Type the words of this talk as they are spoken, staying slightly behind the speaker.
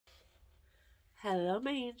Hello, my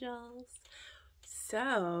angels.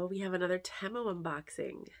 So we have another Temu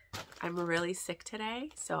unboxing. I'm really sick today,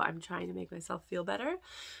 so I'm trying to make myself feel better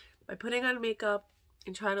by putting on makeup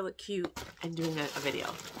and trying to look cute and doing a video.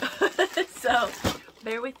 So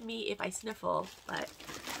bear with me if I sniffle, but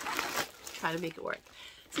try to make it work.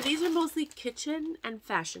 So these are mostly kitchen and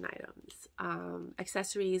fashion items,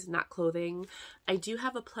 accessories, not clothing. I do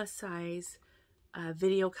have a plus size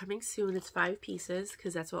video coming soon. It's 5 pieces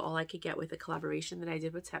because that's all I could get with the collaboration that I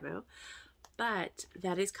did with Temu. But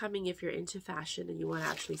that is coming if you're into fashion and you want to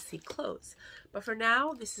actually see clothes. But for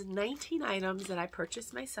now, this is 19 items that I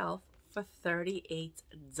purchased myself for $38.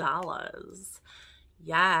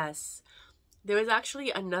 Yes. There was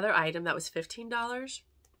actually another item that was $15.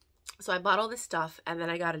 So I bought all this stuff and then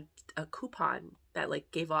I got a coupon that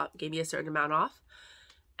like gave me a certain amount off.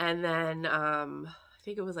 And then I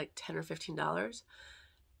think it was like $10 or $15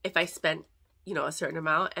 if I spent, you know, a certain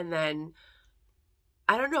amount. And then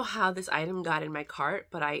I don't know how this item got in my cart,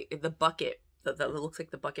 but the bucket that looks like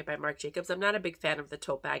the bucket by Marc Jacobs. I'm not a big fan of the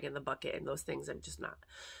tote bag and the bucket and those things. I'm just not.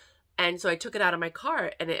 And so I took it out of my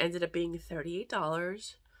cart and it ended up being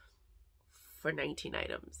 $38 for 19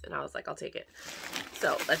 items. And I was like, I'll take it.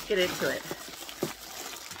 So let's get into it.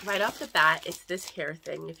 Right off the bat, it's this hair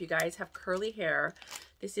thing. If you guys have curly hair,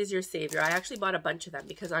 this is your savior. I actually bought a bunch of them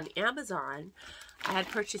because on Amazon, I had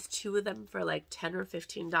purchased 2 of them for like $10 or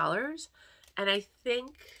 $15. And I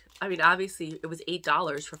think, I mean, obviously it was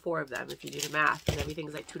 $8 for 4 of them if you do the math, and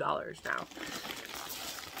everything's like $2 now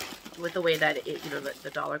with the way that it, you know, the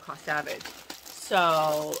dollar cost average.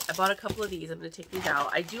 So I bought a couple of these. I'm going to take these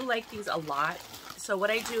out. I do like these a lot. So what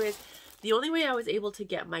I do is, the only way I was able to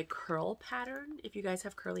get my curl pattern, if you guys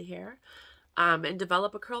have curly hair, and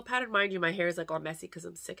develop a curl pattern, mind you, my hair is like all messy because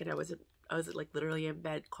I'm sick and I was like literally in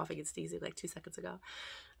bed coughing and sneezing like 2 seconds ago,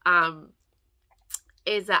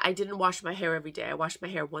 is that I didn't wash my hair every day. I washed my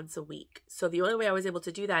hair once a week. So the only way I was able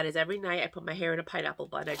to do that is every night I put my hair in a pineapple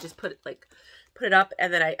bun. I just put it up,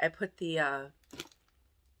 and then I put the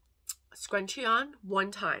scrunchie on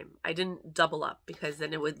one time. I didn't double up because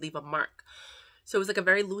then it would leave a mark. So it was like a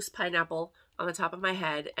very loose pineapple on the top of my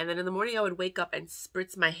head. And then in the morning I would wake up and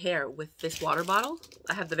spritz my hair with this water bottle.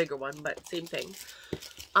 I have the bigger one, but same thing.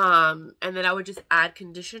 And then I would just add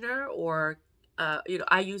conditioner or, you know,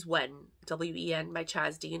 I use Wen, W-E-N by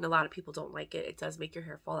Chaz Dean. A lot of people don't like it. It does make your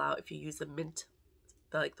hair fall out if you use the mint,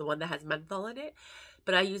 the one that has menthol in it.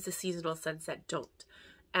 But I use the seasonal scents that don't.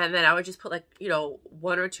 And then I would just put like, you know,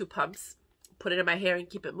 1 or 2 pumps, put it in my hair and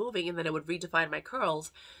keep it moving. And then it would redefine my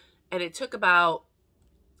curls. And it took about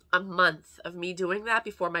a month of me doing that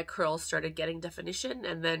before my curls started getting definition.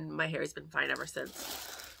 And then my hair has been fine ever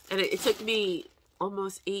since. And it took me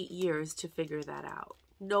almost 8 years to figure that out.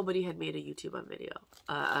 Nobody had made a video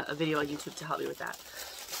on YouTube to help me with that.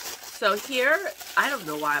 So here, I don't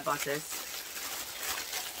know why I bought this.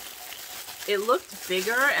 It looked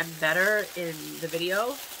bigger and better in the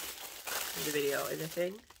video. In the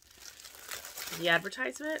thing. The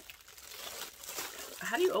advertisement.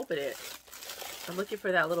 How do you open it? I'm looking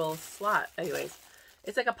for that little slot. Anyways,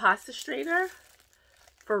 it's like a pasta strainer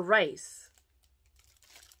for rice.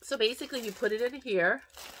 So basically you put it in here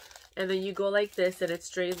and then you go like this and it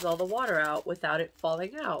strains all the water out without it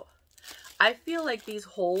falling out. I feel like these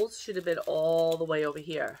holes should have been all the way over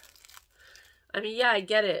here. I mean, yeah, I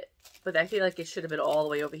get it, but I feel like it should have been all the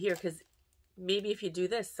way over here because maybe if you do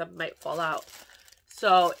this, some might fall out.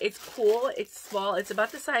 So it's cool. It's small. It's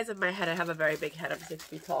about the size of my head. I have a very big head. I'm 6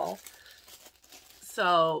 feet tall.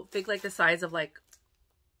 So think like the size of like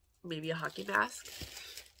maybe a hockey mask.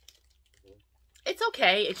 It's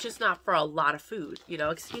okay. It's just not for a lot of food. You know,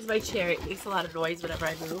 excuse my chair. It makes a lot of noise whenever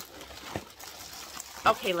I move.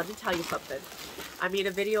 Okay, let me tell you something. I made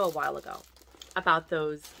a video a while ago about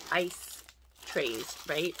those ice trays,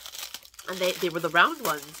 right? And they were the round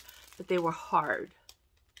ones, but they were hard.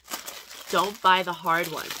 Don't buy the hard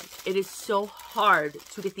ones. It is so hard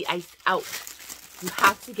to get the ice out. You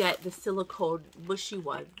have to get the silicone mushy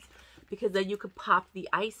ones because then you can pop the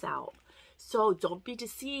ice out. So don't be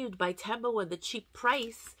deceived by Temu and the cheap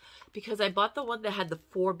price because I bought the one that had the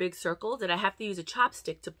 4 big circles and I have to use a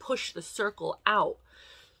chopstick to push the circle out.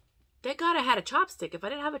 Thank God I had a chopstick. If I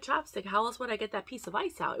didn't have a chopstick, how else would I get that piece of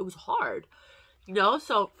ice out? It was hard. You know,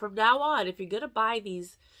 so from now on, if you're going to buy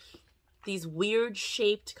these weird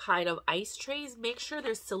shaped kind of ice trays, make sure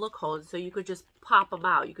they're silicone so you could just pop them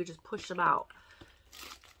out. You could just push them out.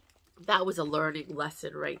 That was a learning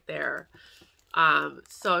lesson right there.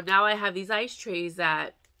 So now I have these ice trays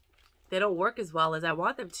that they don't work as well as I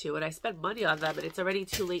want them to, and I spent money on them and it's already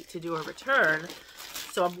too late to do a return.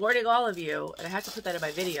 So I'm warning all of you, and I had to put that in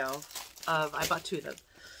my video, I bought 2 of them.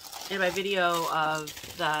 in my video of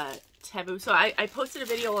the Temu. So I posted a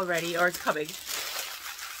video already, or it's coming,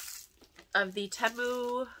 of the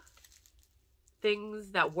Temu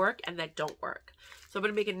things that work and that don't work. So I'm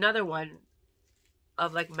going to make another one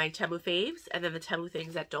of like my Temu faves and then the Temu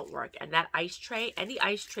things that don't work. And that ice tray, any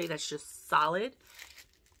ice tray that's just solid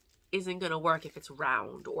isn't going to work if it's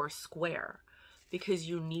round or square, because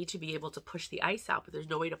you need to be able to push the ice out, but there's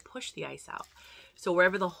no way to push the ice out. So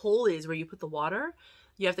wherever the hole is where you put the water,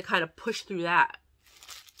 you have to kind of push through that.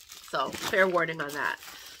 So fair warning on that.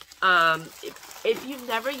 If you've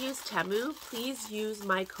never used Temu, please use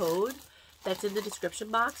my code that's in the description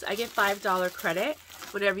box. I get $5 credit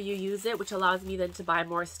whenever you use it, which allows me then to buy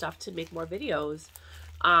more stuff to make more videos.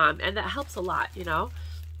 And that helps a lot, you know.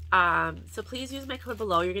 So please use my code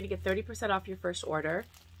below. You're going to get 30% off your first order.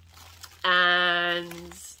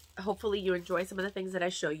 And hopefully you enjoy some of the things that I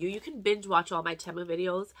show you. You can binge watch all my Temu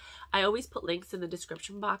videos. I always put links in the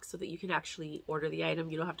description box so that you can actually order the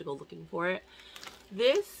item. You don't have to go looking for it.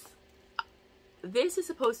 This is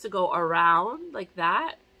supposed to go around like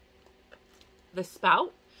that, the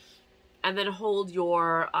spout, and then hold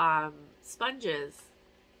your sponges.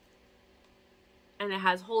 And it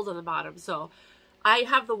has holes on the bottom. So I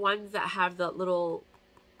have the ones that have the little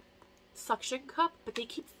suction cup, but they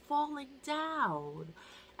keep falling down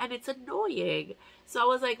and it's annoying. So I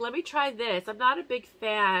was like, let me try this. I'm not a big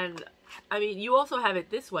fan. I mean, you also have it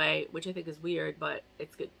this way, which I think is weird, but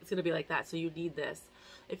it's good. It's gonna be like that, so you need this.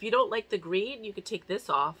 If you don't like the green, you could take this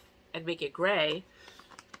off and make it gray.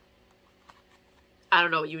 I don't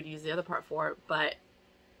know what you would use the other part for, but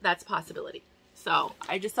that's a possibility. So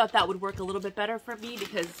I just thought that would work a little bit better for me,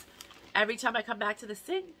 because every time I come back to the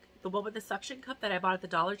sink, the one with the suction cup that I bought at the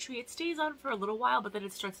Dollar Tree, it stays on for a little while, but then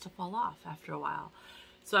it starts to fall off after a while.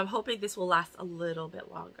 So I'm hoping this will last a little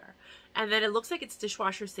bit longer. And then it looks like it's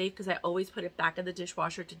dishwasher safe, because I always put it back in the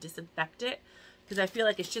dishwasher to disinfect it, because I feel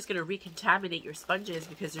like it's just going to recontaminate your sponges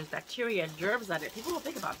because there's bacteria and germs on it. People don't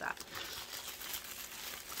think about that.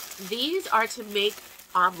 These are to make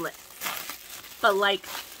omelets, but like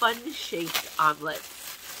fun-shaped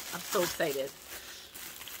omelets. I'm so excited.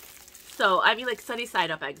 So, I mean, like sunny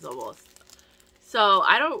side up eggs almost. So,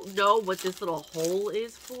 I don't know what this little hole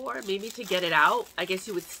is for. Maybe to get it out. I guess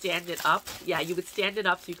you would stand it up. Yeah, you would stand it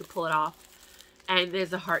up so you could pull it off. And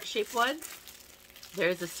there's a heart-shaped one.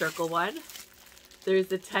 There's a circle one.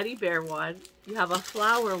 There's a teddy bear one. You have a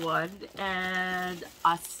flower one. And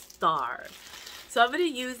a star. So, I'm going to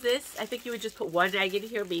use this. I think you would just put one egg in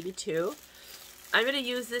here, maybe two. I'm going to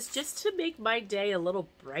use this just to make my day a little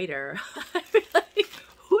brighter. Like,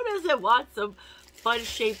 who doesn't want some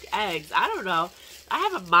fun-shaped eggs? I don't know. I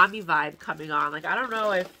have a mommy vibe coming on. Like, I don't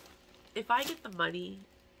know if I get the money,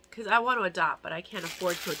 because I want to adopt, but I can't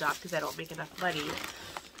afford to adopt because I don't make enough money.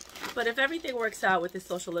 But if everything works out with this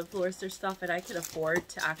social influencer stuff and I can afford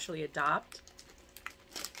to actually adopt,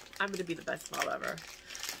 I'm going to be the best mom ever.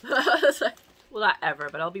 Well, not ever,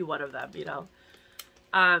 but I'll be one of them, you know.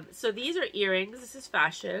 So these are earrings. This is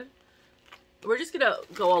fashion. We're just going to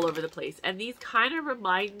go all over the place. And these kind of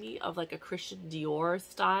remind me of like a Christian Dior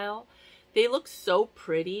style. They look so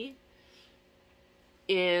pretty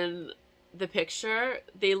in the picture.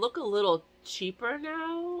 They look a little cheaper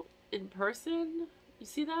now in person. You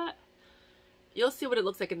see that? You'll see what it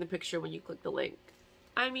looks like in the picture when you click the link.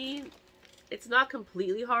 I mean, it's not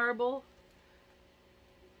completely horrible.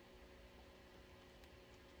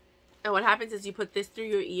 And what happens is you put this through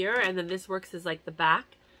your ear, and then this works as like the back.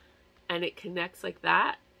 And it connects like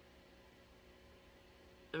that.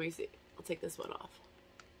 Let me see. I'll take this one off.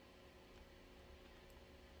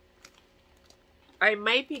 I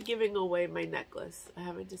might be giving away my necklace. I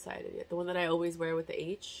haven't decided yet. The one that I always wear with the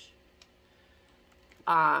H.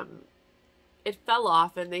 It fell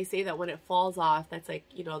off, and they say that when it falls off, that's like,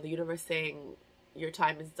 you know, the universe saying your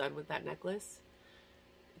time is done with that necklace.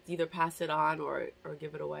 It's either pass it on or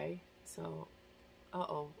give it away. So,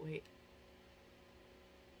 uh-oh, wait.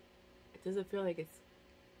 It doesn't feel like it's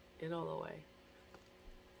in all the way.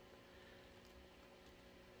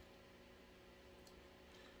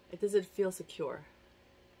 It doesn't feel secure.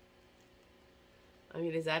 I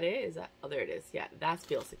mean, is that it? Is that, oh, there it is. Yeah, that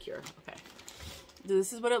feels secure. Okay.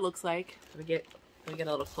 This is what it looks like. Let me get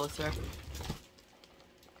a little closer.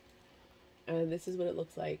 And this is what it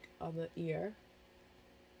looks like on the ear.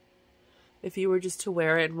 If you were just to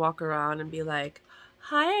wear it and walk around and be like,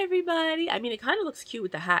 hi everybody. I mean, it kind of looks cute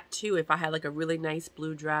with the hat too. If I had like a really nice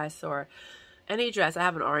blue dress or any dress. I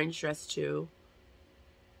have an orange dress too.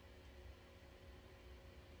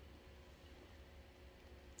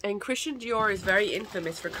 And Christian Dior is very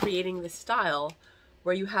infamous for creating this style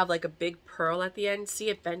where you have like a big pearl at the end. See,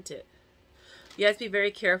 it bent it. You have to be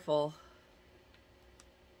very careful.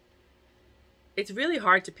 It's really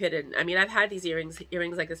hard to pin in. I mean, I've had these earrings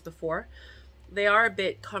like this before. They are a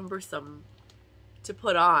bit cumbersome to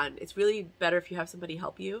put on. It's really better if you have somebody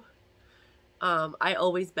help you. I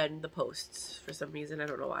always bend the posts for some reason. I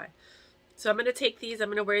don't know why. So I'm going to take these. I'm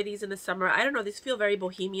going to wear these in the summer. I don't know. These feel very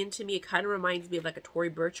bohemian to me. It kind of reminds me of like a Tory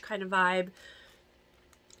Burch kind of vibe.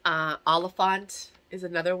 Oliphant is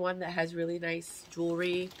another one that has really nice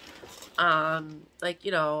jewelry. Like,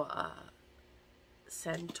 you know,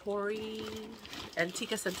 Centauri,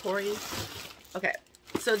 Antica Centauri. Okay,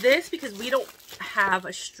 so this, because we don't have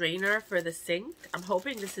a strainer for the sink, I'm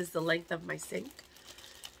hoping this is the length of my sink.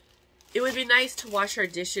 It would be nice to wash our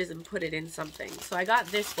dishes and put it in something. So I got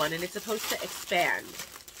this one, and it's supposed to expand.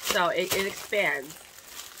 So it expands.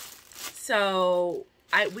 So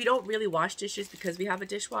we don't really wash dishes because we have a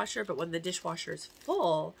dishwasher, but when the dishwasher is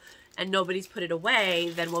full and nobody's put it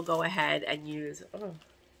away, then we'll go ahead and use, oh,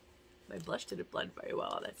 my blush didn't blend very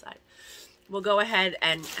well on that side. We'll go ahead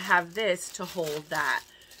and have this to hold that.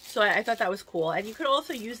 So I thought that was cool. And you could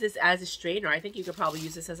also use this as a strainer. I think you could probably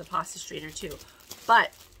use this as a pasta strainer too.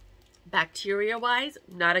 But bacteria-wise,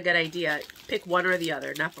 not a good idea. Pick one or the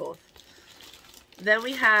other, not both. Then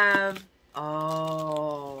we have,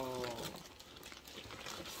 oh,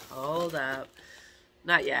 hold up.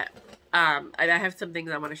 Not yet. I have some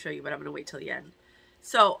things I want to show you, but I'm going to wait till the end.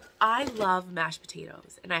 So I love mashed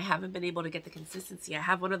potatoes, and I haven't been able to get the consistency. I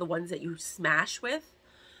have one of the ones that you smash with,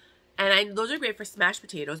 and those are great for smashed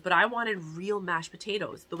potatoes, but I wanted real mashed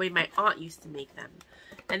potatoes, the way my aunt used to make them.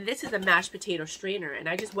 And this is a mashed potato strainer, and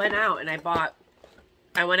I just went out and I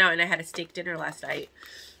went out and I had a steak dinner last night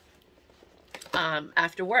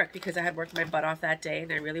after work, because I had worked my butt off that day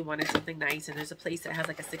and I really wanted something nice. And there's a place that has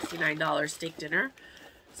like a $69 steak dinner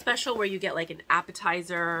special where you get like an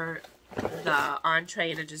appetizer, the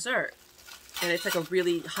entree, and a dessert. And it's like a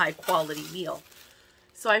really high quality meal.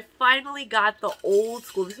 So I finally got the old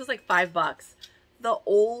school, this was like $5, the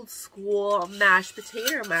old school mashed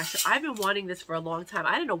potato masher. I've been wanting this for a long time.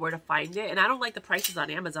 I didn't know where to find it, and I don't like the prices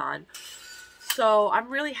on Amazon. So I'm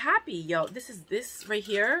really happy. Yo, this right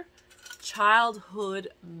here, childhood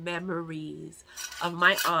memories of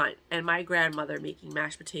my aunt and my grandmother making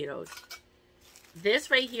mashed potatoes.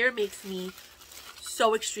 This right here makes me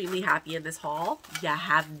so extremely happy in this haul. You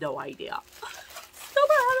have no idea. So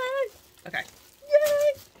happy. Okay.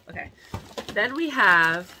 Yay. Okay. Then we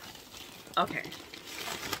have, okay,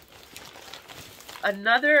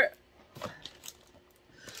 another,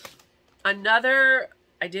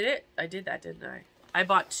 I did it? I did that, didn't I? I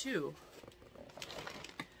bought 2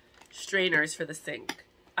 strainers for the sink.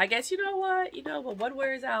 I guess, you know what? You know, when one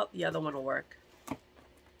wears out, the other one will work.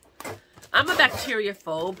 I'm a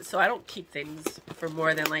bacteriaphobe, so I don't keep things for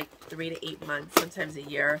more than like 3 to 8 months, sometimes a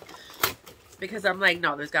year. Because I'm like,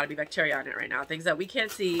 no, there's got to be bacteria on it right now. Things that we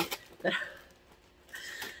can't see that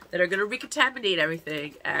are going to recontaminate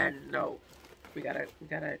everything. And no, we gotta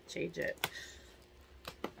change it.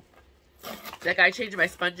 Like, I change my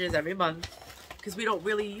sponges every month because we don't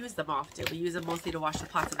really use them often. We use them mostly to wash the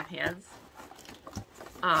pots and the pans.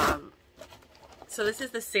 So this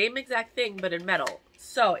is the same exact thing, but in metal.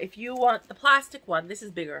 So if you want the plastic one, this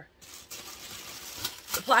is bigger.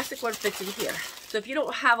 The plastic one fits in here. So if you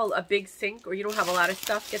don't have a big sink, or you don't have a lot of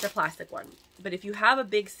stuff, get the plastic one. But if you have a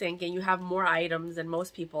big sink and you have more items than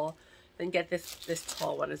most people, then get this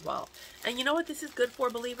tall one as well. And you know what this is good for,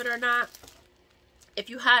 believe it or not? If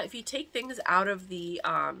you take things out of the,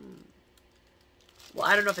 well,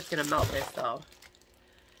 I don't know if it's going to melt this though.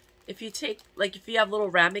 If you take, like, if you have little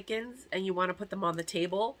ramekins and you want to put them on the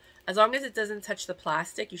table, as long as it doesn't touch the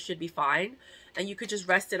plastic, you should be fine. And you could just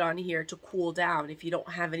rest it on here to cool down if you don't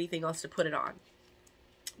have anything else to put it on.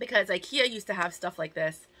 Because IKEA used to have stuff like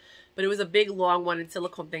this, but it was a big long one and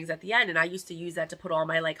silicone things at the end, and I used to use that to put all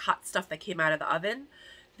my like hot stuff that came out of the oven.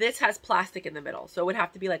 This has plastic in the middle, so it would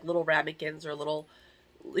have to be like little ramekins or little,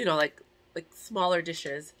 you know, like smaller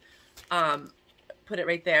dishes. Put it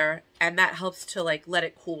right there, and that helps to like let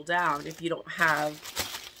it cool down if you don't have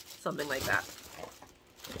something like that.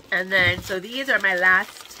 And then, so these are my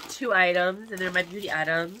last 2 items, and they're my beauty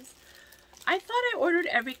items. I thought I ordered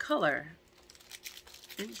every color.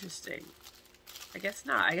 Interesting. I guess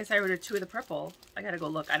not. I guess I ordered 2 of the purple. I gotta go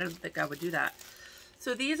look. I don't think I would do that.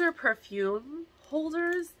 So these are perfume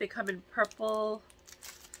holders. They come in purple,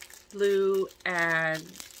 blue, and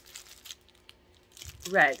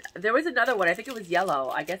red. There was another one. I think it was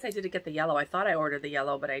yellow. I guess I didn't get the yellow. I thought I ordered the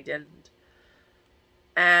yellow, but I didn't.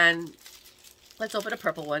 And let's open a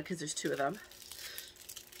purple one because there's 2 of them.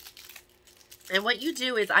 And what you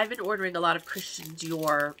do is, I've been ordering a lot of Christian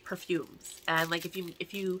Dior perfumes. And like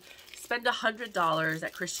if you spend $100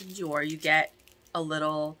 at Christian Dior, you get a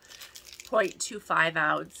little 0.25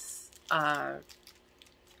 ounce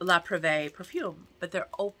La Prairie perfume, but they're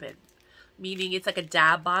open, meaning it's like a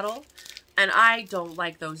dab bottle. And I don't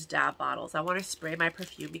like those dab bottles. I want to spray my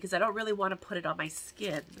perfume because I don't really want to put it on my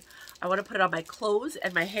skin. I want to put it on my clothes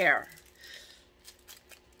and my hair.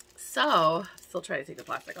 So, still trying to take the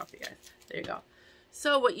plastic off, you guys. There you go.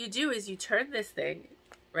 So what you do is you turn this thing,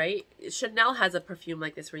 right? Chanel has a perfume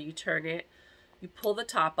like this where you turn it, you pull the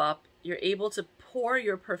top up, you're able to pour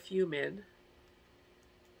your perfume in,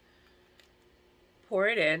 pour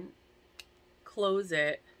it in, close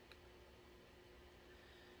it,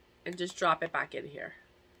 and just drop it back in here.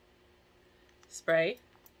 Spray,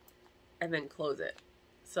 and then close it.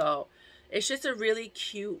 So it's just a really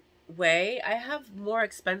cute way. I have more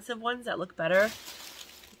expensive ones that look better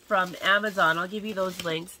from Amazon. I'll give you those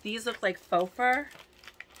links. These look like faux fur.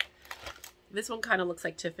 This one kind of looks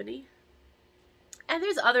like Tiffany. And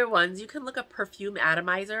there's other ones. You can look up perfume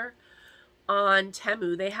atomizer on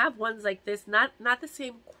Temu. They have ones like this, not the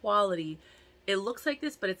same quality. It looks like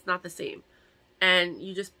this, but it's not the same. And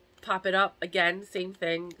you just pop it up. Again, same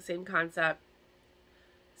thing, same concept.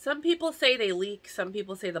 Some people say they leak. Some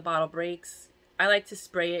people say the bottle breaks. I like to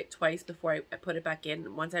spray it twice before I put it back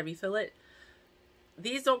in once I refill it.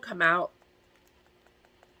 These don't come out.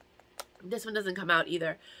 This one doesn't come out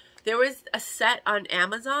either. There was a set on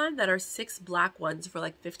Amazon that are 6 black ones for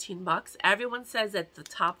like 15 bucks. Everyone says that the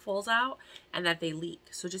top falls out and that they leak.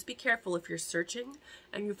 So just be careful if you're searching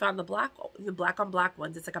and you found the black on black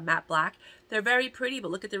ones. It's like a matte black. They're very pretty,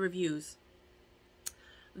 but look at the reviews.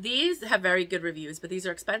 These have very good reviews, but these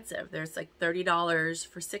are expensive. There's like $30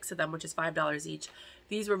 for 6 of them, which is $5 each.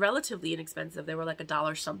 These were relatively inexpensive. They were like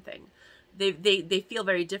 $1 something. They feel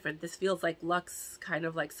very different. This feels like luxe, kind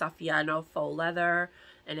of like Saffiano faux leather.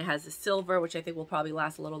 And it has the silver, which I think will probably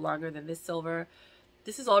last a little longer than this silver.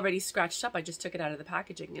 This is already scratched up. I just took it out of the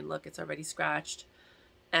packaging and look, it's already scratched.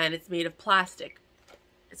 And it's made of plastic.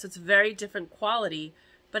 So it's very different quality,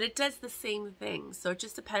 but it does the same thing. So it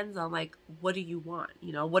just depends on like, what do you want?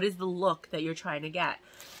 You know, what is the look that you're trying to get?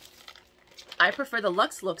 I prefer the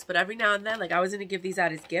luxe looks, but every now and then, like I was going to give these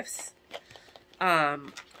out as gifts.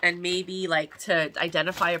 And maybe like to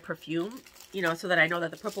identify a perfume. You know, so that I know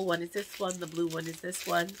that the purple one is this one, the blue one is this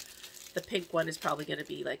one, the pink one is probably going to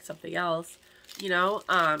be like something else, you know,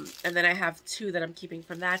 and then I have 2 that I'm keeping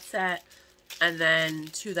from that set, and then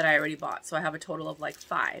 2 that I already bought, so I have a total of like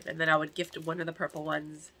 5, and then I would gift one of the purple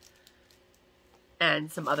ones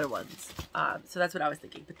and some other ones, so that's what I was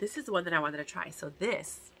thinking, but this is the one that I wanted to try. So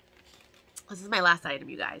this is my last item,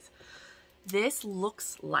 you guys. This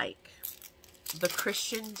looks like the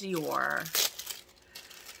Christian Dior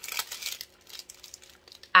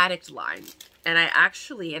Addict line, and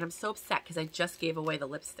I'm so upset because I just gave away the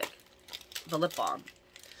lipstick, the lip balm.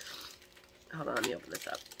 Hold on, let me open this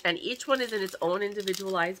up. And each one is in its own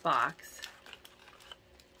individualized box,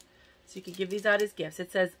 so you can give these out as gifts. It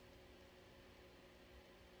says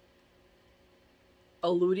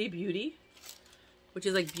Oludi Beauty, which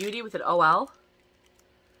is like beauty with an O-L.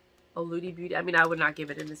 Oludi Beauty. I mean, I would not give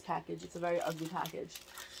it in this package. It's a very ugly package.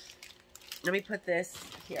 Let me put this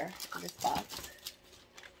here in this box.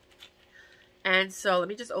 And so let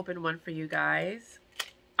me just open one for you guys.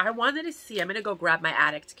 I wanted to see, I'm going to go grab my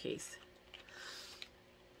Addict case.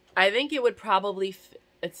 I think it would probably fit.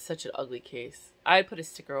 It's such an ugly case. I'd put a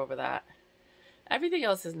sticker over that. Everything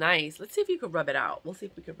else is nice. Let's see if you could rub it out. We'll see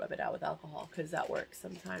if we could rub it out with alcohol because that works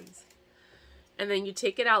sometimes. And then you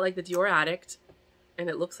take it out like the Dior Addict, and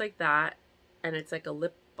it looks like that, and it's like a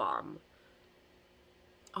lip balm.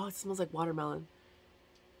 Oh, it smells like watermelon.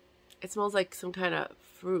 It smells like some kind of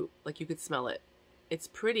fruit, like you could smell it. It's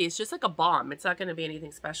pretty. It's just like a balm. It's not going to be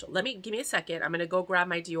anything special. Give me a second. I'm going to go grab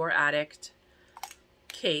my Dior Addict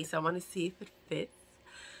case. I want to see if it fits.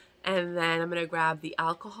 And then I'm going to grab the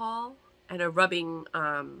alcohol and a rubbing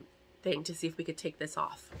thing to see if we could take this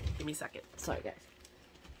off. Give me a second. Sorry, guys.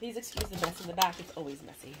 Please excuse the mess in the back. It's always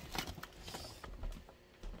messy.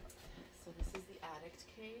 So this is the Addict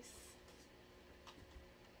case.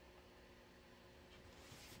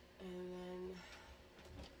 And then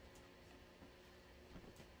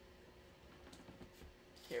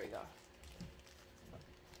here we go.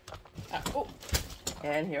 Oh,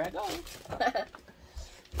 and here I go.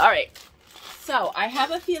 All right. So I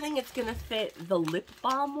have a feeling it's going to fit the lip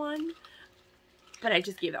balm one, but I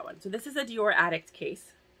just gave that one. So this is a Dior Addict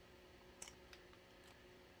case.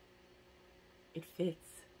 It fits.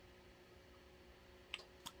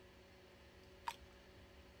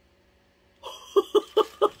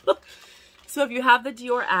 So if you have the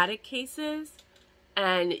Dior Addict cases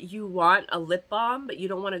and you want a lip balm, but you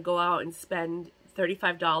don't want to go out and spend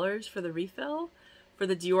 $35 for the refill for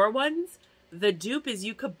the Dior ones, the dupe is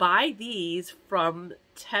you could buy these from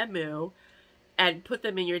Temu and put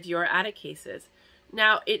them in your Dior Addict cases.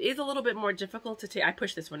 Now, it is a little bit more difficult to take. I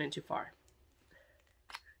pushed this one in too far.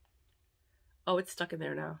 Oh, it's stuck in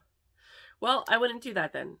there now. Well, I wouldn't do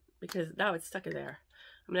that then, because now it's stuck in there.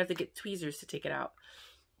 I'm going to have to get tweezers to take it out.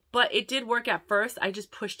 But it did work at first. I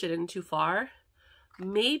just pushed it in too far.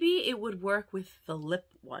 Maybe it would work with the lip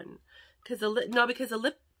one. Because the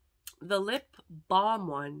lip balm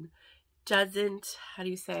one doesn't, how do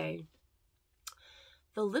you say?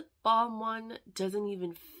 The lip balm one doesn't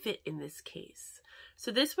even fit in this case.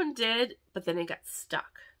 So this one did, but then it got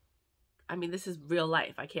stuck. I mean, this is real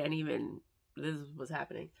life. I can't even, this is what's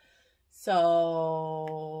happening.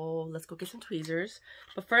 So let's go get some tweezers.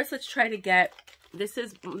 But first, let's try to get, this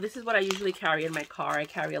is what I usually carry in my car. I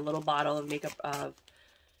carry a little bottle of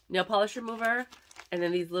nail polish remover, and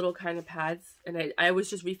then these little kind of pads. And I was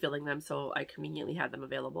just refilling them, so I conveniently had them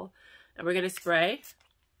available. And we're going to spray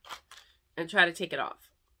and try to take it off.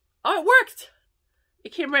 Oh, it worked!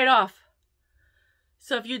 It came right off.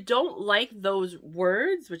 So if you don't like those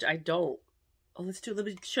words, which I don't, oh, let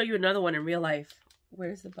me show you another one in real life.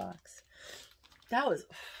 Where's the box? That was,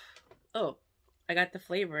 oh, I got the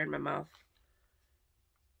flavor in my mouth.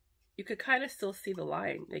 You could kind of still see the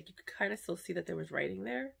line. Like, you could kind of still see that there was writing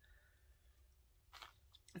there.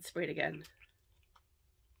 Let's spray it again.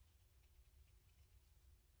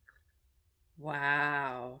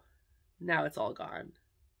 Wow. Now it's all gone.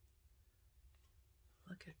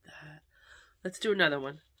 Look at that. Let's do another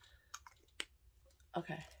one.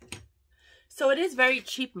 Okay. So it is very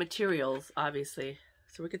cheap materials, obviously.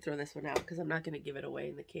 So we could throw this one out because I'm not going to give it away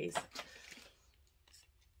in the case.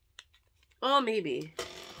 Oh, maybe.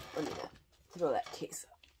 Let me throw that case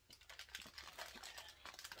up.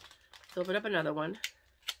 Let's open up another one.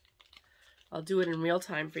 I'll do it in real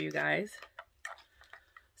time for you guys.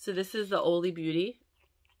 So this is the Oldie Beauty.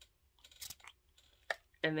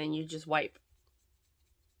 And then you just wipe.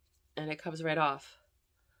 And it comes right off.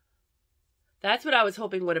 That's what I was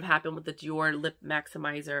hoping would have happened with the Dior Lip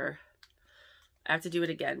Maximizer. I have to do it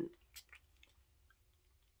again.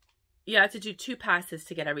 Yeah, I have to do 2 passes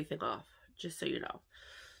to get everything off, just so you know.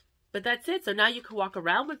 But that's it. So now you can walk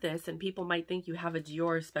around with this, and people might think you have a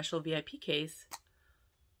Dior special VIP case.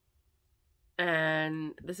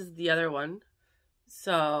 And this is the other one.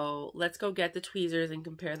 So let's go get the tweezers and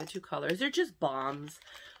compare the 2 colors. They're just bombs.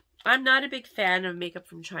 I'm not a big fan of makeup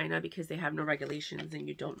from China because they have no regulations and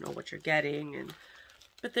you don't know what you're getting.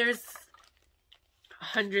 But there's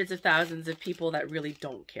hundreds of thousands of people that really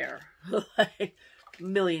don't care. Like,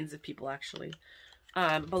 millions of people, actually.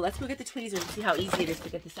 But let's go get the tweezers and see how easy it is to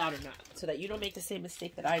get this out or not, so that you don't make the same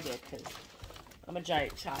mistake that I did, because I'm a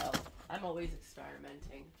giant child. I'm always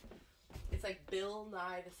experimenting. It's like Bill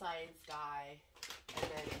Nye the Science Guy and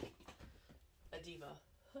then a diva.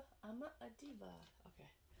 I'm a diva. Okay.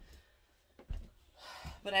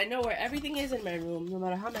 But I know where everything is in my room, no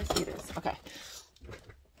matter how messy it is. Okay.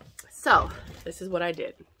 So, this is what I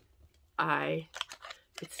did.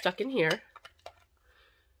 It's stuck in here.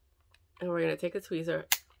 And we're going to take the tweezer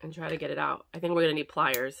and try to get it out. I think we're going to need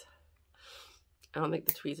pliers. I don't think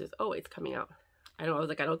the tweezers... Oh, it's coming out. I was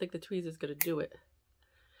like, I don't think the tweezer's going to do it.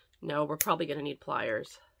 No, we're probably going to need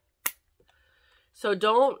pliers. So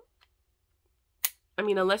don't... I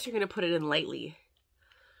mean, unless you're going to put it in lightly.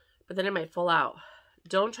 But then it might fall out.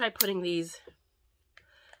 Don't try putting these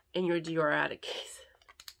in your Dior Addict case.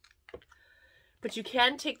 But you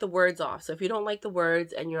can take the words off. So if you don't like the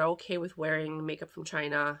words and you're okay with wearing makeup from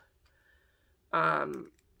China...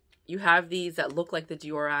 you have these that look like the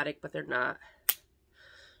Dior Addict, but they're not.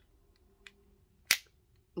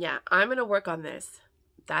 Yeah, I'm going to work on this.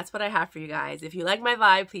 That's what I have for you guys. If you like my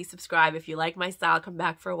vibe, please subscribe. If you like my style, come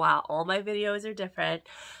back for a while. All my videos are different.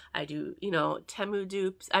 I do, you know, Temu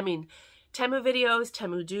videos,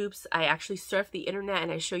 Temu dupes. I actually surf the internet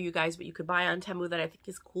and I show you guys what you could buy on Temu that I think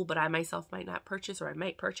is cool, but I myself might not purchase, or I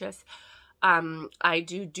might purchase. I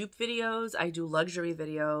do dupe videos. I do luxury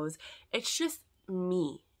videos. It's just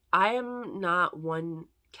me. I am not one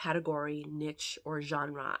category, niche, or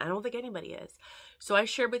genre. I don't think anybody is. So I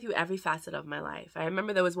share with you every facet of my life. I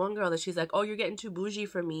remember there was one girl that she's like, "Oh, you're getting too bougie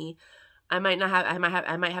for me. I might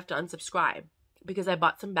have to unsubscribe because I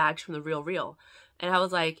bought some bags from the Real." And I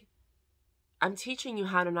was like, I'm teaching you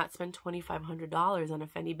how to not spend $2,500 on a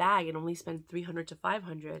Fendi bag and only spend $300 to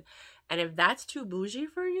 $500. And if that's too bougie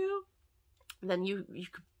for you, then you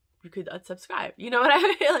could unsubscribe. You know what I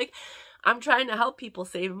mean? Like, I'm trying to help people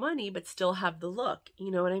save money but still have the look.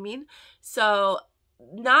 You know what I mean? So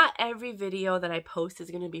not every video that I post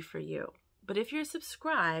is going to be for you. But if you're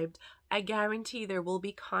subscribed, I guarantee there will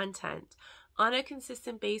be content on a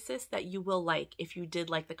consistent basis that you will like if you did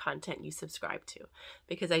like the content you subscribe to.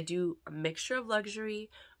 Because I do a mixture of luxury,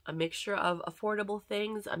 a mixture of affordable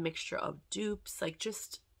things, a mixture of dupes, like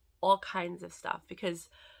just all kinds of stuff. Because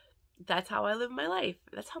that's how I live my life.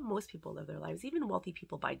 That's how most people live their lives. Even wealthy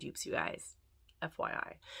people buy dupes, you guys.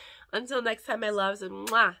 FYI. Until next time, my loves, and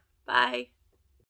mwah, bye.